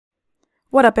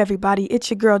What up, everybody? It's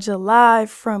your girl July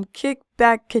from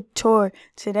Kickback Couture.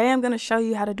 Today I'm going to show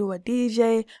you how to do a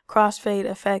DJ Crossfade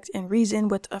effect in Reason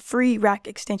with a free rack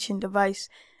extension device.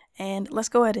 And let's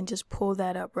go ahead and just pull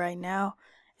that up right now.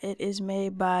 It is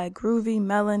made by Groovy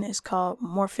Melon. It's called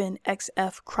Morphin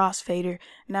XF Crossfader.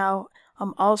 Now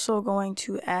I'm also going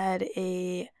to add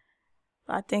a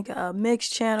mix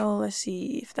channel. Let's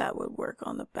see if that would work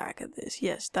on the back of this.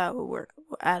 Yes, that would work.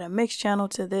 We'll add a mix channel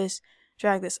to this.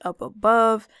 Drag this up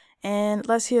above, and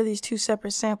let's hear these two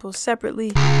separate samples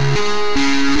separately.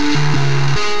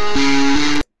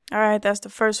 Alright, that's the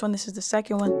first one. This is the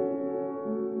second one.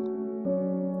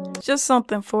 Just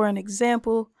something for an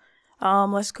example.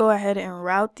 Let's go ahead and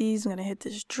route these. I'm going to hit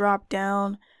this drop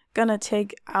down. Gonna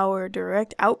take our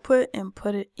direct output and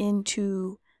put it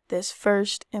into this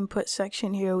first input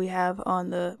section here we have on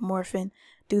the Morphin.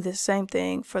 Do the same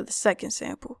thing for the second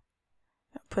sample.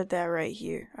 Put that right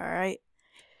here. Alright.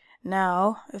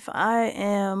 Now, if I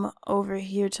am over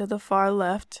here to the far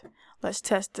left, let's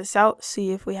test this out,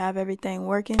 see if we have everything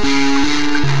working.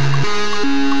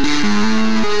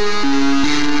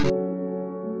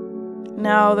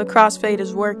 Now the crossfade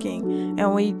is working,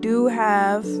 and we do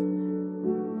have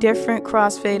different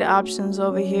crossfade options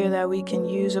over here that we can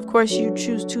use. Of course, you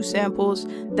choose two samples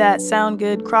that sound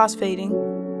good crossfading.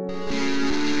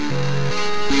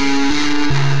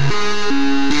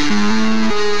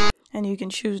 And you can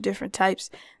choose different types.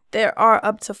 There are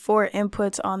up to 4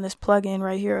 inputs on this plugin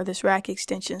right here, or this rack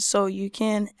extension, so you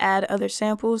can add other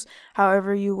samples.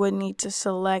 However, you would need to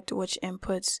select which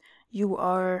inputs you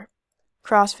are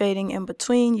crossfading in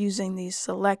between using these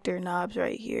selector knobs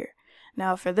right here.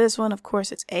 Now for this one, of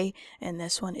course, it's A, and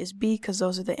this one is B, because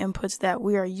those are the inputs that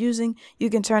we are using. You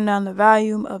can turn down the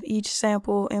volume of each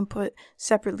sample input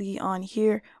separately on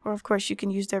here, or of course you can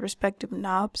use their respective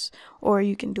knobs, or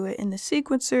you can do it in the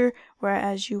sequencer,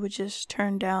 whereas you would just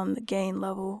turn down the gain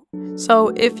level. So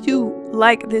if you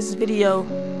like this video,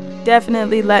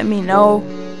 definitely let me know.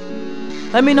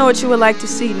 Let me know what you would like to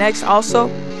see next. Also,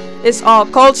 it's all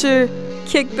culture,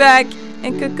 kick back,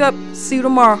 and cook up. See you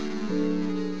tomorrow.